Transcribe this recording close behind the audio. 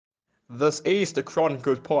This is the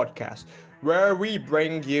Chronicles podcast, where we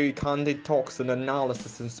bring you candid talks and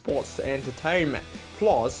analysis in sports entertainment.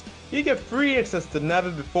 Plus, you get free access to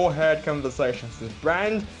never before heard conversations with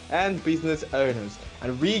brand and business owners,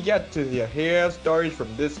 and we get to hear stories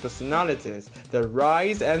from these personalities, their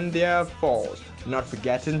rise and their falls. Not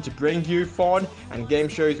forgetting to bring you fun and game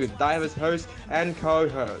shows with diverse hosts and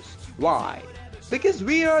co-hosts. Why? Because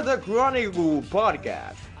we are the Chronicle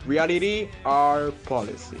podcast. Reality, our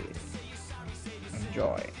policy.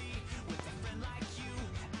 Enjoy.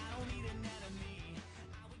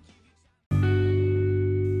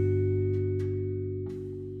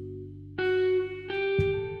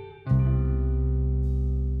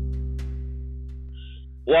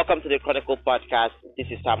 Welcome to the Chronicle Podcast. This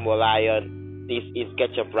is Samuel Lyon. This is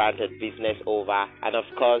Get Your Branded Business Over. And of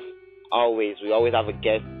course, we always have a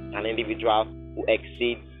guest, an individual who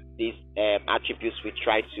exceeds these attributes we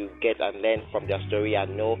try to get and learn from their story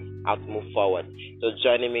and know how to move forward. So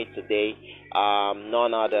joining me today,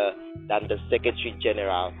 none other than the Secretary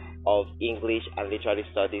General of English and Literary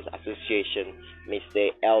Studies Association, Mr.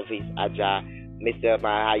 Elvis Ajah. Mr.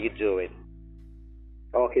 Ma, how you doing?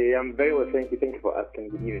 Okay, I'm very well, thank you. Thank you for asking.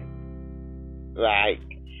 Good evening. Right.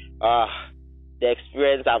 The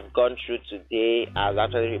experience I've gone through today has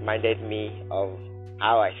actually reminded me of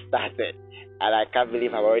how I started. And I can't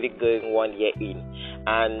believe I'm already going 1 year in.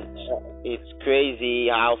 And it's crazy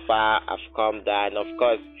how far I've come there. And of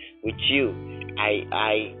course, with you,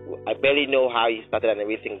 I barely know how you started and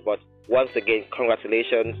everything. But once again,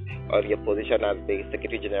 congratulations on your position as the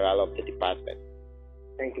Secretary General of the department.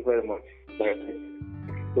 Thank you very much.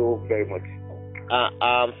 So very much.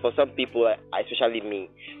 For some people, especially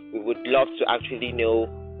me, we would love to actually know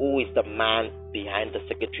who is the man behind the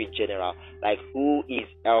Secretary General. Like, who is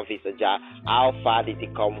Elvis Ajah? How far did he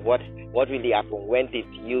come? What really happened? When did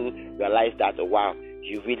you realize that, oh, wow,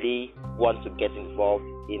 you really want to get involved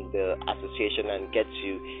in the association and get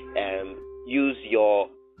to use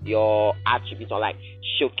your attributes or like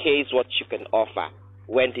showcase what you can offer?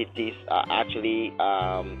 When did this actually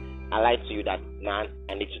align to you that, man,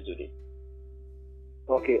 I need to do this?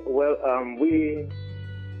 Okay, well,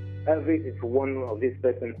 Elvis is one of these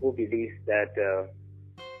persons who believes that,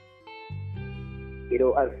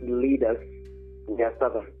 as leaders, we are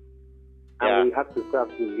servants. And we have to serve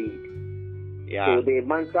to lead. Yeah. So the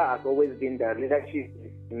mantra has always been that leadership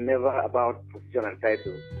is never about position and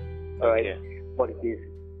title. All right? But it is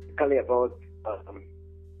basically about,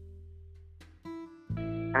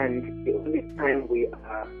 and the only time we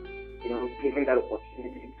are, given that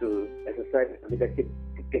opportunity to exercise leadership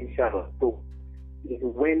potential, so is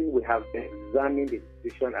when we have examined the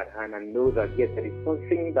situation at hand and know that yes, there is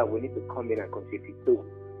something that we need to come in and contribute to.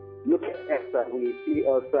 Look at Elsa. We see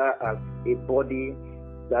Elsa as a body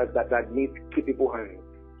that needs capable hands.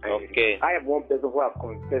 And okay. I am one person who have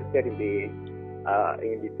contested in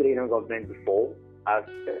the training government before as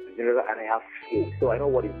general, and I have failed, so I know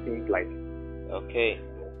what it seems like. Okay.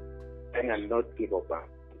 And not give up.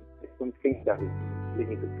 It's something that we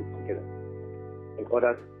need to put together in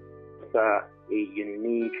order to a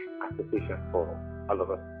unique association for all of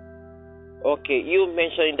us. Okay, you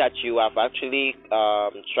mentioned that you have actually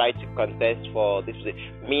tried to contest for this,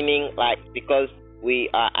 meaning like because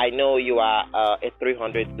I know you are a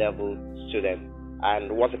 300 level student,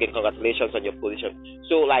 and once again, congratulations on your position.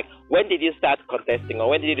 So, like, when did you start contesting, or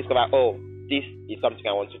when did you discover, oh, this is something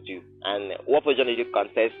I want to do? And what position did you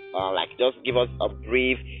contest? Just give us a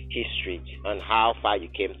brief history on how far you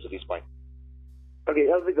came to this point. Okay,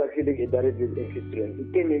 Elvis actually a direct entry student. He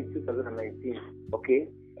came in 2019. Okay.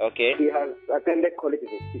 Okay. He has attended college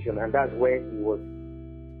institution, and that's where he was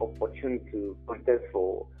opportune to contest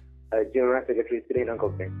for general secretary training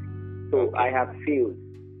government. So okay. I have failed,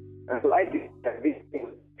 and so I think that this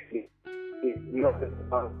thing is not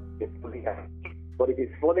about the falling down, but it is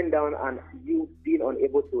falling down and you being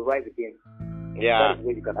unable to rise again. Yeah. That is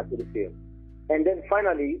where you can actually fail. And then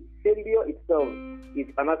finally, failure itself is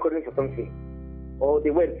an acronym for something. Or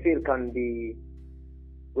the word fail can be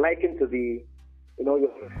likened to the,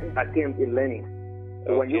 your attempt in learning.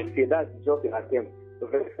 So when you fail, that's just an attempt, the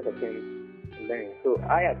very first attempt in learning. So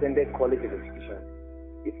I attended college education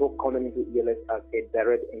before coming into ELS as a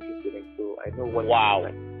direct entry student. So I know what wow.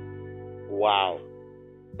 it's like. Wow.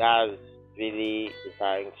 That's really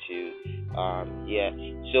inspiring to hear.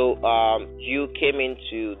 So you came in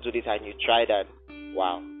to do this and you tried that.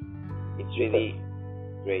 Wow. It's really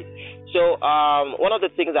great. So one of the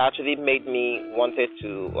things that actually made me wanted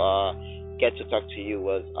to get to talk to you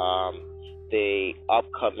was the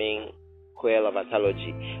upcoming Quail of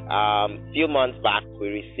Anthology. Few months back, we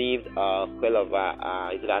received a Quail of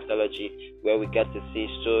Anthology where we get to see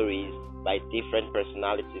stories by different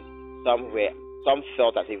personalities. Some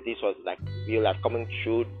felt as if this was like real, like coming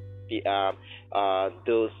through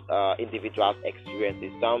those individuals'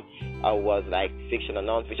 experiences. Some was like fiction and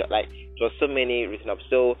non-fiction. Like it was so many written up.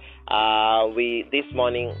 So we this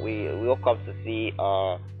morning we woke up to see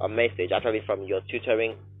a message actually from your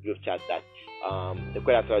tutoring group chat that the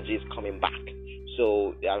Quail Anthology is coming back.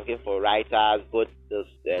 So they are looking for writers, both the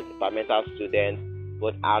departmental students,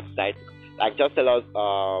 both outside. Like just tell us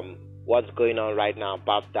what's going on right now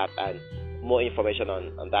about that and more information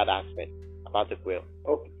on that aspect about the Quail.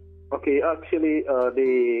 Okay, actually,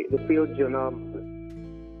 the field journal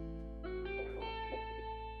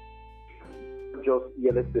just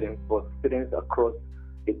yellow students, but students across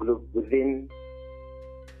the globe within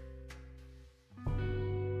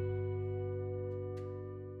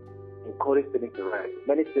encourage students to write.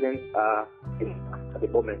 Many students are at the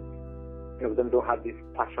moment, many of them don't have this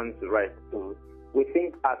passion to write. So we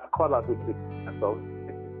think as scholars we should ourselves,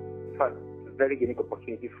 in fact, it's a very unique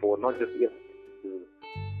opportunity for not just young to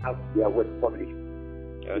have their work published.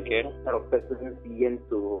 Okay. A lot of persons begin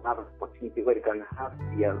to have an opportunity where they can have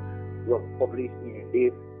their work published in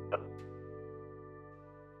this.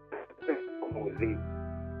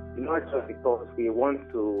 Not just because we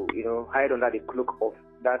want to, hide under the cloak of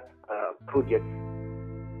that project.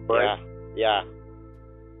 Right? Yeah.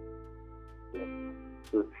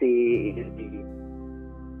 To see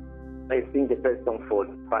I think the best song for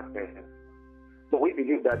the partners. So we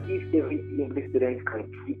believe that if every English student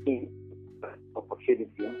can keep in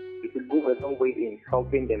opportunity, it will go a long way in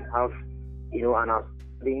helping them have, an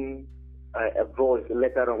outstanding abroad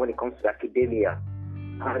later on when it comes to academia.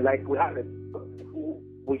 And like we have who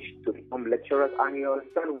wish to become lecturers, and you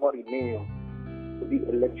understand what it means to be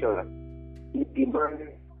a lecturer. It demands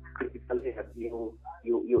critically that you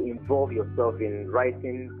involve yourself in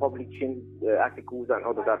writing, publishing articles and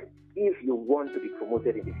all of that if you want to be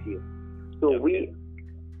promoted in the field. So we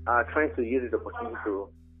are trying to use this opportunity to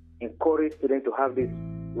encourage students to have this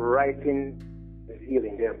writing zeal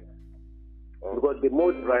in them. Because the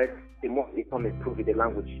more they write, the more they become improved with the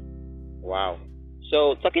language. Wow.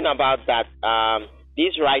 So talking about that,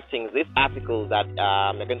 these writings, these articles that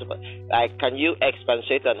you're going to, like, can you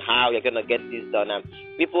expatiate on how you're going to get this done?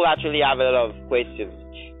 People actually have a lot of questions.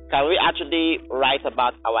 Can we actually write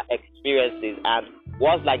about our experiences and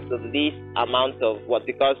what's like the least amount of what?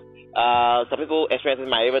 Because some people experiences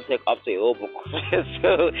might even take up to a whole book.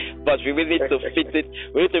 So, but we really need to fit it.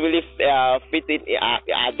 We need to really fit it.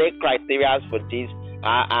 Are there criteria for this?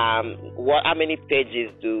 How many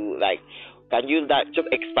pages do like? Can you just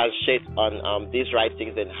expatiate on these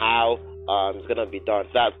writings and how it's going to be done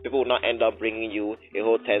so that people will not end up bringing you a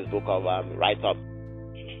whole textbook of write-up?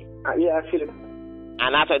 Yeah, actually.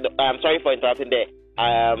 And after, I'm sorry for interrupting there.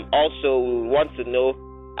 Also, we want to know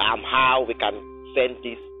how we can send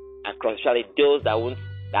this across, especially those that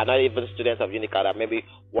are not even students of Unicard that maybe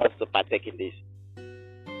wants to partake in this.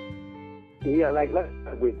 Yeah, like let's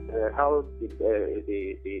start with how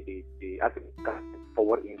the article can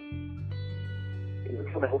forward in.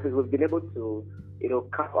 From my office, we've been able to,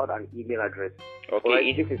 carve out an email address. Okay.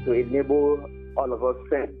 Right? This is to enable all of us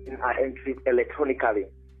sending our entries electronically.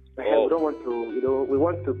 Oh. We don't want to, we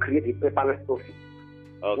want to create a paperless office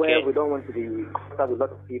where we don't want to be contact with a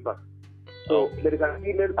lot of people. So there is an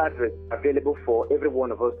email address available for every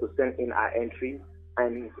one of us to send in our entries,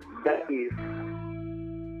 and that is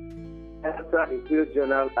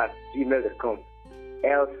elsa@gmail.com.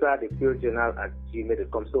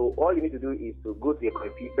 elsa@gmail.com. So all you need to do is to go to your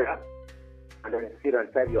computer and then sit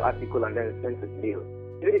and type your article and then send the mail.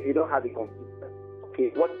 Even if you don't have a computer,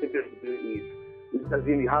 what you do is, let's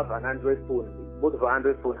assume you have an Android phone. Both of our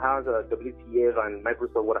Android phone has WTF and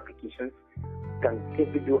Microsoft Word applications. You can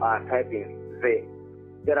simply do our typing there.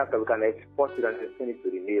 Thereafter, we can export it and send it to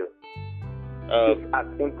the mail. It's as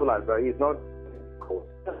simple as that. It's not cool.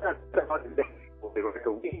 That's about the talking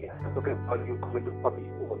about you coming to publish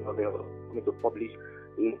or not coming to publish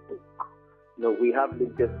a book. We have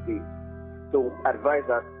latest speed. So advise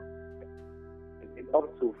that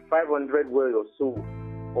up to 500 words or so,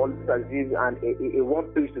 all and a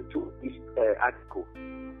 1 page to 2 each article.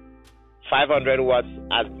 500 words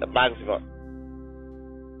at the maximum.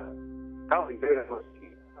 That will be very much.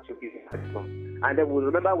 And then we'll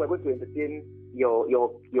remember we're going to entertain your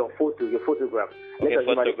photograph. Okay,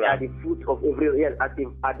 photograph. At the foot of every at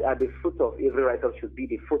the foot of every writer should be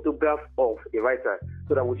the photograph of the writer,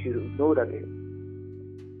 so that we should know that the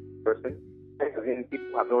person.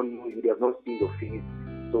 People have not known you, they have not seen your face.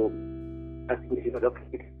 So as we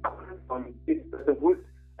from this person whose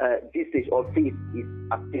usage or faith is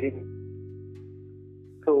appearing.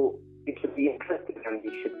 So it should be interesting and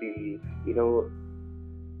it should be,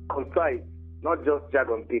 concise, not just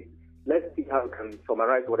jargon bit. Let's see how we can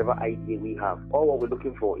summarize whatever idea we have. All what we're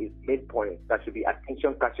looking for is main points that should be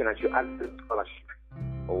attention catching and should add to scholarship.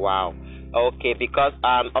 Wow. Okay, because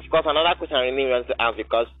of course another question I really want to ask,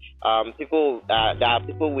 because there are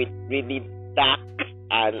people with really dark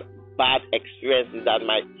and bad experiences that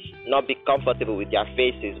might not be comfortable with their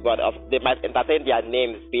faces, but they might entertain their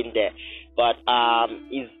names being there. But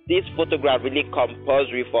is this photograph really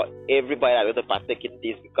compulsory for everybody that wants to partake in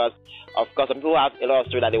this? Because of course some people have a lot of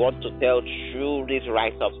story that they want to tell through these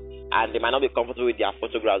write-ups, and they might not be comfortable with their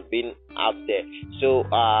photographs being out there. So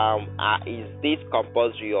is this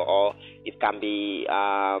compulsory, or it can be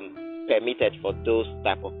permitted for those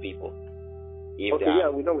type of people? We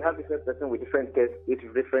know we have different persons with different tastes, with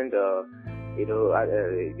different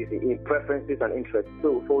preferences and interests.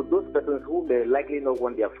 So for those persons who may likely not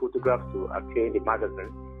want their photographs to appear in the magazine,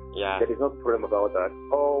 there is no problem about that.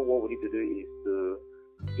 All what we need to do is to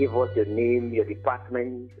give us your name, your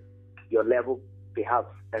department, your level, perhaps,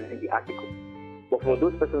 and in the article. But for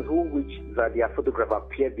those persons who wish that their photograph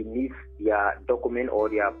appear beneath their document or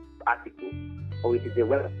their article, or it is a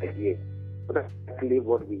well idea, so that's actually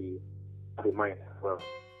what we have in mind as well.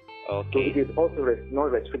 Okay. So it is also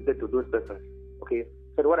not restricted to those persons. Okay.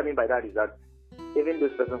 So what I mean by that is that even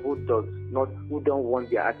those persons who don't want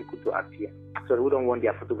their article to appear, so who don't want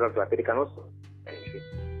their photograph to appear, they can also entry.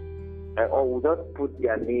 Or will just put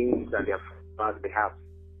their names and their photographs perhaps.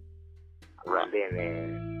 Right. And then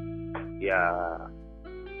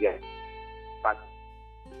But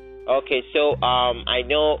okay, so I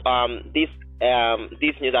know this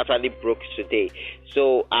news actually broke today.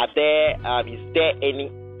 So is there any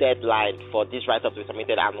deadline for this write-up to be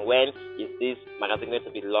submitted, and when is this magazine going to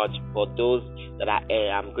be launched for those that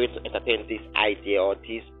are going to entertain this idea or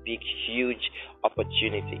this big, huge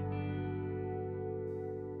opportunity?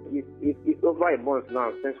 It's over a month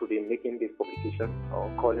now since we've been making this publication or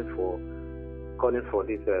calling for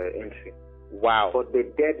this entry. Wow. But the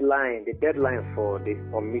deadline for the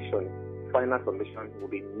final submission will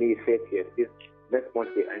be May 30th. This next month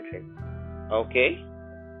we're entering. Okay.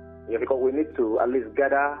 Yeah, because we need to at least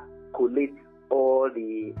collate all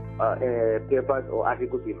the papers or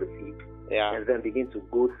articles we've received, and then begin to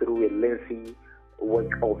go through a lengthy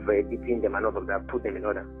work of editing them and all of that, put them in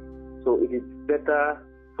order. So it is better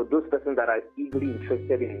for those persons that are eagerly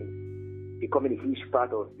interested in becoming a huge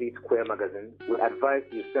part of this Square magazine. We advise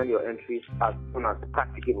you send your entries as soon as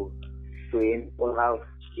practicable, so we'll have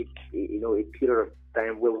a period of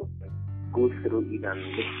time where we go through it and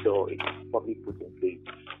make sure it's probably put in place.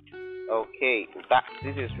 Okay,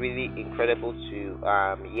 this is really incredible to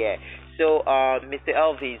hear. So, Mr.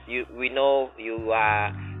 Elvis, we know you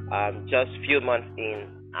are just few months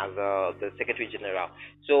in as the Secretary General.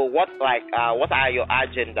 So, what are your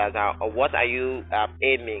agendas, or what are you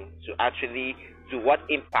aiming to actually do? What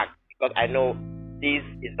impact? Because I know this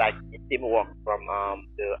is like a teamwork from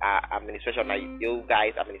the administration, like you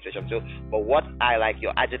guys' administration. So, but what are like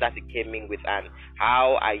your agendas you came in with, and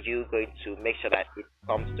how are you going to make sure that it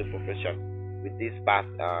comes to fruition with this past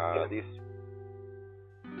this?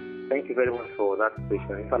 Thank you very much for that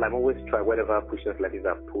question. In fact, I'm always trying whatever questions like this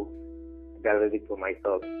are put, directly for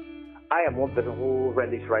myself. I am one person who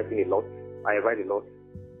relish writing a lot. I write a lot.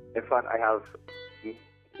 In fact, I have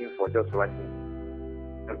been for just writing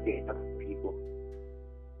something to people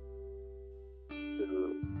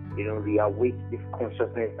to reawake this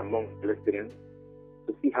consciousness among the students,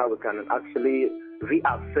 to see how we can actually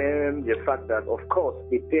reaffirm the fact that, of course,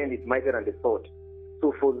 the pen is mightier than the sword.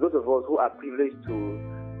 So for those of us who are privileged to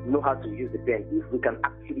know how to use the pen, if we can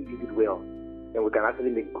actually use it well, then we can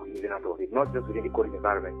actually make good use out of it, not just within the coding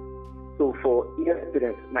environment. So for young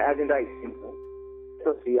students, my agenda is simple.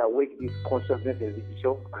 Let us reawake this consciousness in the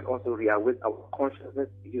show, and also reawake our consciousness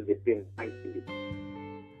to use the pen nicely.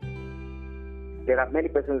 There are many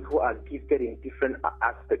persons who are gifted in different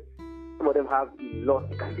aspects. Some of them have a lot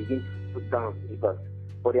they can begin to put down on paper,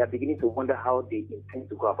 but they are beginning to wonder how they intend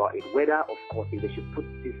to go about it. Whether, of course, if they should put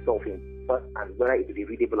this stuff in first, and whether it will be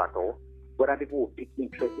readable at all, whether people will pick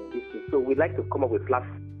interest in this thing. So we'd like to come up with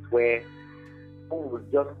platforms where people will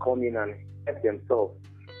just come in and help themselves,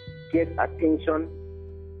 get attention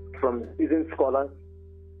from seasoned scholars,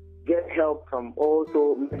 get help from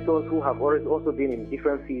also mentors who have already also been in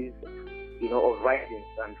different fields, of writing,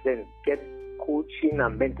 and then get coaching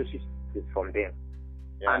and mentorship from them.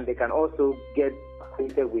 Yeah. And they can also get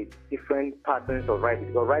acquainted with different patterns of writing,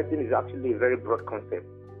 because writing is actually a very broad concept.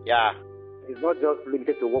 Yeah. It's not just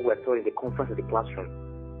limited to what we're taught in the conference of the classroom.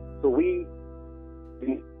 So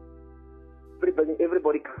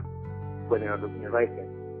everybody can when you're writing.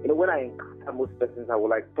 When I encounter most persons, I was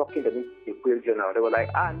like talking them into the queer journal. They were like,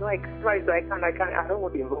 no, I can't write, so I don't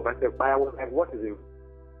want to involve myself. But I was like, what is it?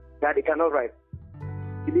 That they cannot write.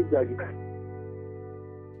 Believe that you can.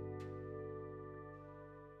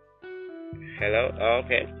 Hello?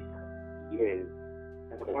 Okay. Yes.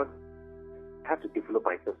 I have to develop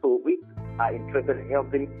myself. So we are interested in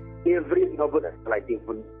helping every novel that I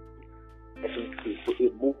develop to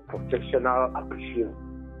a more professional appreciation.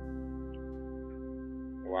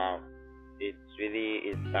 Wow, it's really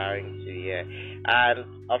inspiring to hear, and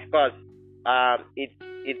of course,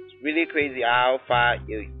 it's really crazy how far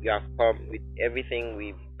you have come with everything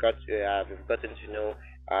we've gotten to know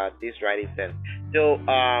this writing sense. So,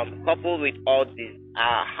 coupled with all this,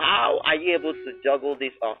 how are you able to juggle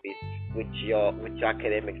this office with your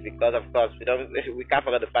academics? Because of course we can't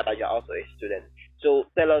forget the fact that you're also a student. So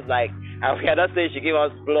tell us, like, we are not saying you give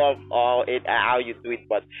us blow up or how you do it,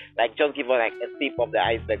 but like just give us like a tip of the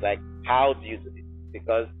iceberg, like how do you do it?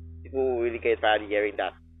 Because people will really get tired of hearing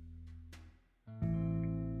that.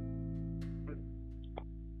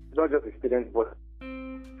 Not just a student, but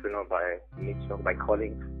by nature, by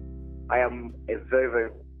calling. I am a very,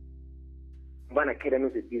 very one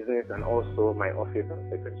academic with business and also my office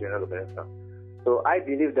as Secretary General of Elsa. So I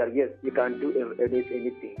believe that yes, you can do anything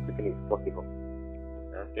is possible.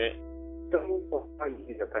 Okay. So how you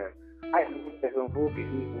use your time. I am a person who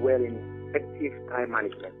believes well in effective time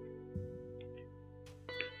management.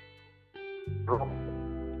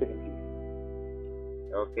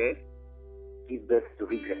 Okay. Give birth to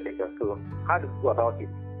regret later. So how to go about it?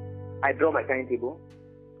 I draw my timetable.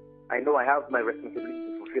 I know I have my responsibility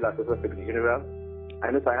to fulfill as Secretary General.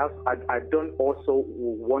 I know I don't also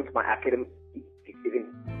want my academic to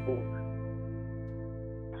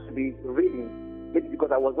be reading. Maybe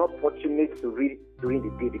because I was not fortunate to read during the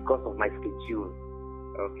day because of my schedule.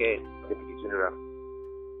 Okay. Secretary General.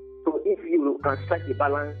 So if you can strike the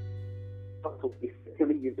balance, to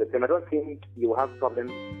effectively use the time, I don't think you will have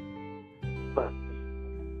problems. But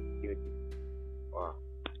wow,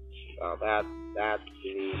 that's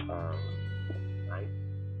really nice.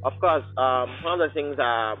 Of course, one of the things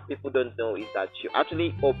people don't know is that you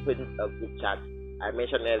actually opened a group chat. I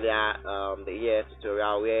mentioned earlier the year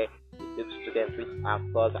tutorial where you took students, which of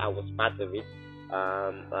course I was part of it.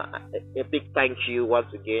 A big thank you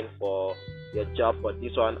once again for your job, but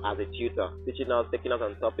this one as a tutor, teaching us, taking us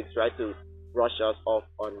on topics, try to brush us off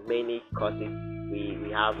on many courses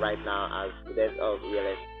we have right now as students of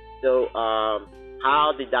ELS. So,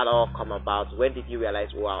 how did that all come about? When did you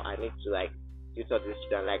realize, wow, I need to like tutor this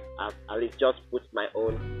student, like at least just put my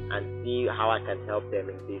own and see how I can help them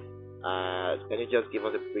in this? Can you just give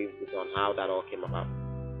us a brief on how that all came about?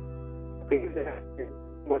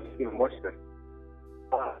 Much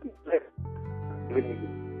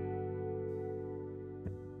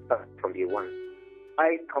from the one.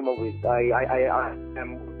 I come up with I am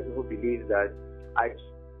one who believes that I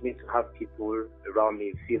need to have people around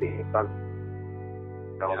me feel the impact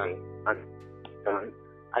around me, and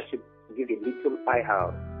I should give a little I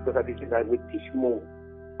have, because I believe that we teach more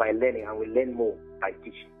by learning and we learn more by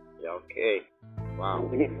teaching. Yeah, okay. Wow.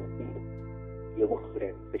 We need your work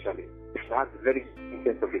students, especially. They have a very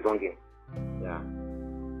sense of belonging. Yeah.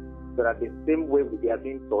 So that the same way they are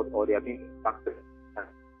being taught or they are being impacted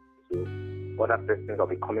to other persons will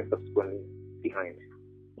be coming subsequently behind.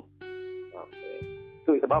 Okay.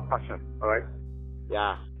 So it's about passion, alright?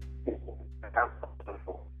 Yeah.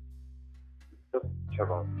 Just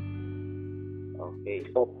travel. Okay.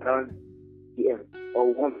 Or around PM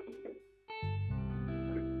or 1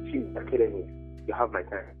 PM. Academy. You have my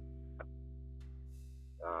time.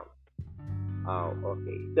 Oh,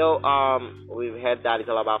 okay. So, we've heard that it's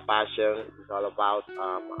all about passion. It's all about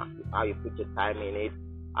how you put your time in it,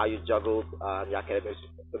 how you juggle your academics,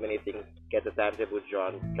 so many things. Get the timetable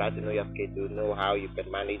drawn. Try to know your schedule. Know how you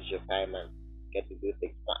can manage your time and get to do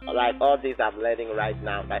things. Like all this, I'm learning right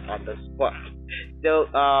now, like on the spot. So,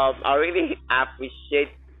 I really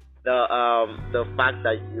appreciate the fact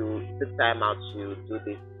that you took time out to do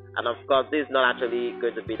this. And of course, this is not actually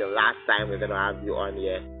going to be the last time we're going to have you on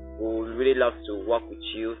here. We would really love to work with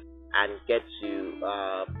you and get to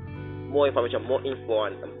more information, more info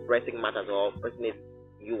on pressing matters or pressing it.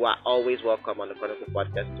 You are always welcome on the Chronicle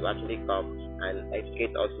Podcast to actually come and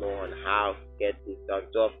educate us more on how to get this done.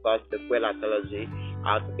 So, of course, the queer anthology,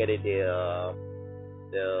 how to get it,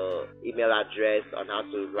 the email address on how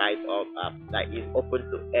to write up, that is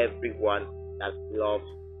open to everyone that loves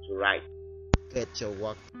to write. Get your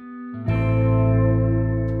work.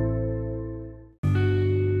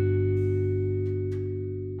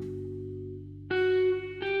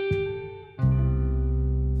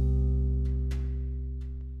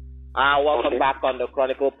 welcome back on the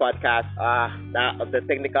Chronicle podcast. The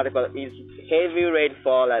technical is heavy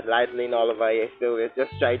rainfall and lightning all over here, so we're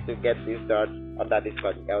just trying to get this done under this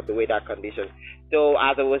the weather condition. So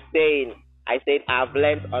as I was saying, I said I've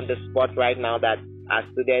learned on the spot right now that as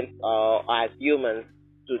students or as humans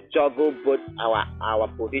to juggle both our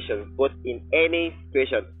positions, both in any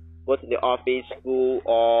situation, both in the office, school,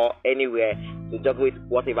 or anywhere, to juggle with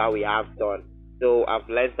whatever we have done. So I've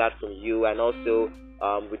learned that from you, and also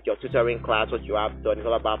with your tutoring class, what you have done is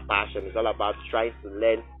all about passion. It's all about trying to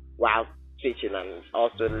learn while teaching, and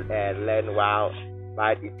also learn while.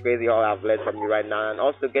 Right, it's crazy all I've learned from you right now, and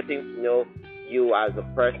also getting to know you as a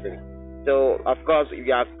person. So of course,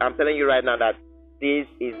 I'm telling you right now that this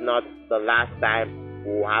is not the last time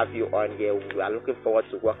we'll have you on here. We are looking forward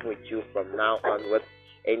to working with you from now onwards.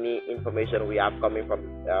 Any information we have coming from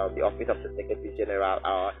the Office of the Secretary General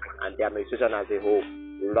and the administration as a whole,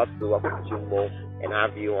 we'd love to work with you more and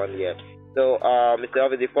have you on here. So, Mr.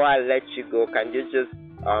 Elvis, before I let you go, can you just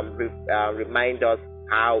remind us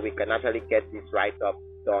how we can actually get this write-up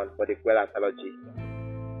done for the fuel anthology?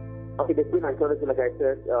 Okay, the fuel anthology, like I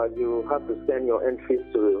said, you have to send your entries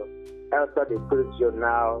to Elsa the Fuel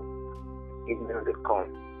Journal email.com.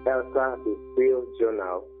 Elsa the Fuel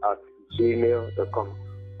Journal at gmail.com.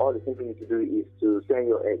 All the thing you need to do is to send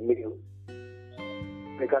your mail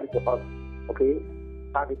to us, okay?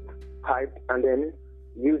 Have it typed and then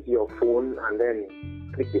use your phone and then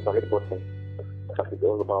click the submit button. That's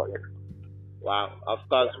all about it. Wow, of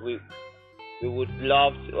course we would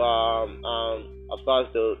love to. Of course,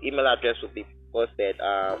 the email address will be posted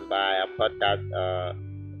by a podcast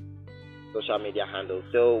social media handle.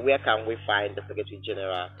 So where can we find the Secretary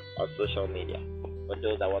General on social media for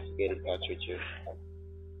those that want to get in touch with you?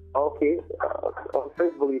 Okay, on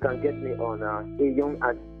Facebook you can get me on Ayong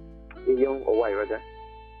at Ayong or Y rather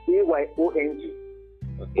AYONG.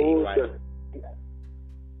 Okay,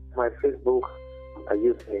 my Facebook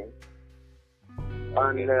username.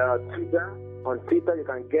 On Twitter you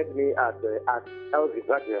can get me at Elvis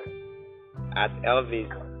Ajah. At Elvis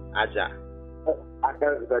Ajah. At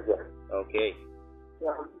Elvis Ajah. Okay.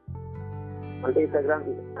 On Instagram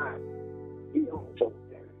is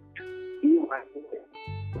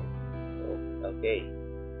okay.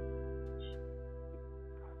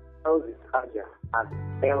 Elvis Ajah at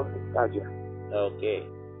Elvis Ajah. Okay.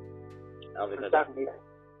 Elvis Ajah.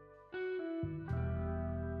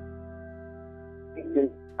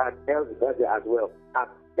 At Elvis Ajah as well. At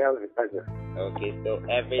Elvis Ajah. Okay, so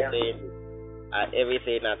everything at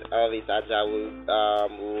Elvis Ajah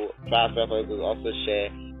will transfer for you to also share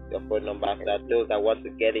your phone number so that those that want to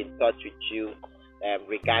get in touch with you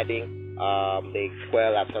regarding the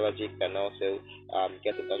fuel anthology can also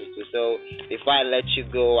get in touch with you. So before I let you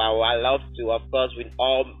go, I love to, of course, with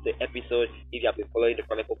all the episodes, if you have been following the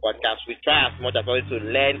Chronicle podcast, we try as much as possible to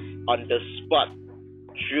learn on the spot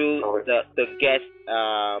through the guest,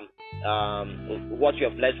 what you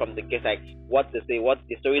have learned from the guest, like what they say, what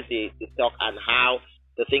the stories they talk, and how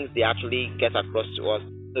the things they actually get across to us.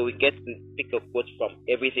 So we get to pick a quote from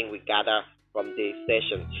everything we gather from the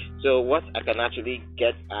session. So what I can actually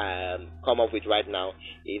come up with right now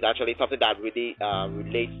is actually something that really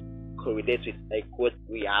correlates with a quote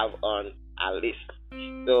we have on our list.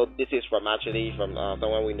 So this is from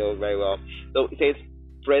someone we know very well. So it says,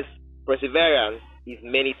 perseverance is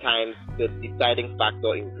many times the deciding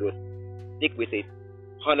factor in growth. Stick with it.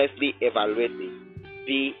 Honestly evaluate it.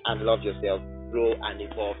 Be and love yourself. Grow and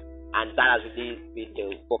evolve. And that has really been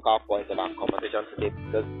the focal point of our conversation today,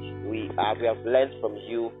 because we have learned from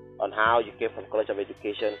you on how you came from College of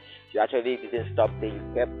Education. You actually didn't stop there. You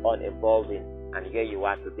kept on evolving, and here you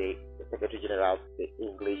are today, the Secretary General of the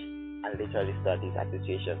English and Literary Studies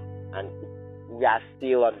Association. And we are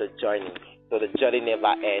still on the journey, so the journey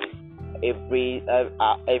never ends. Every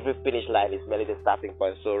finish line is merely the starting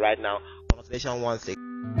point. So right now, congratulations once again.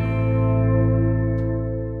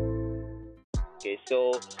 Okay,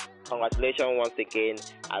 so congratulations once again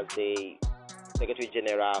as the Secretary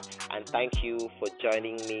General, and thank you for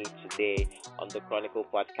joining me today on the Chronicle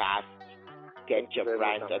podcast. Get your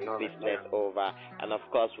brand and business over, and of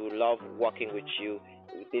course, we love working with you.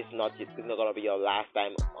 This is not going to be your last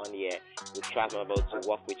time on here. We try our best to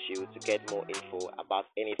work with you to get more info about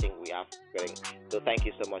anything we have going. So thank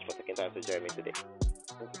you so much for taking time to join me today.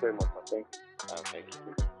 Thank you very much. Thank you. Thank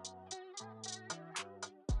you.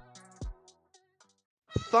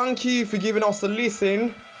 Thank you for giving us a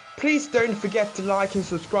listen. Please don't forget to like and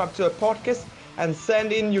subscribe to our podcast and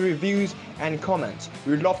send in your reviews and comments.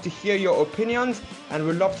 We'd love to hear your opinions, and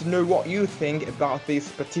we'd love to know what you think about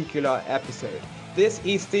this particular episode. This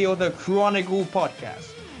is still the Chronicle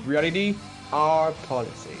Podcast. Reality, our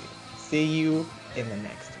policy. See you in the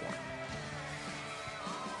next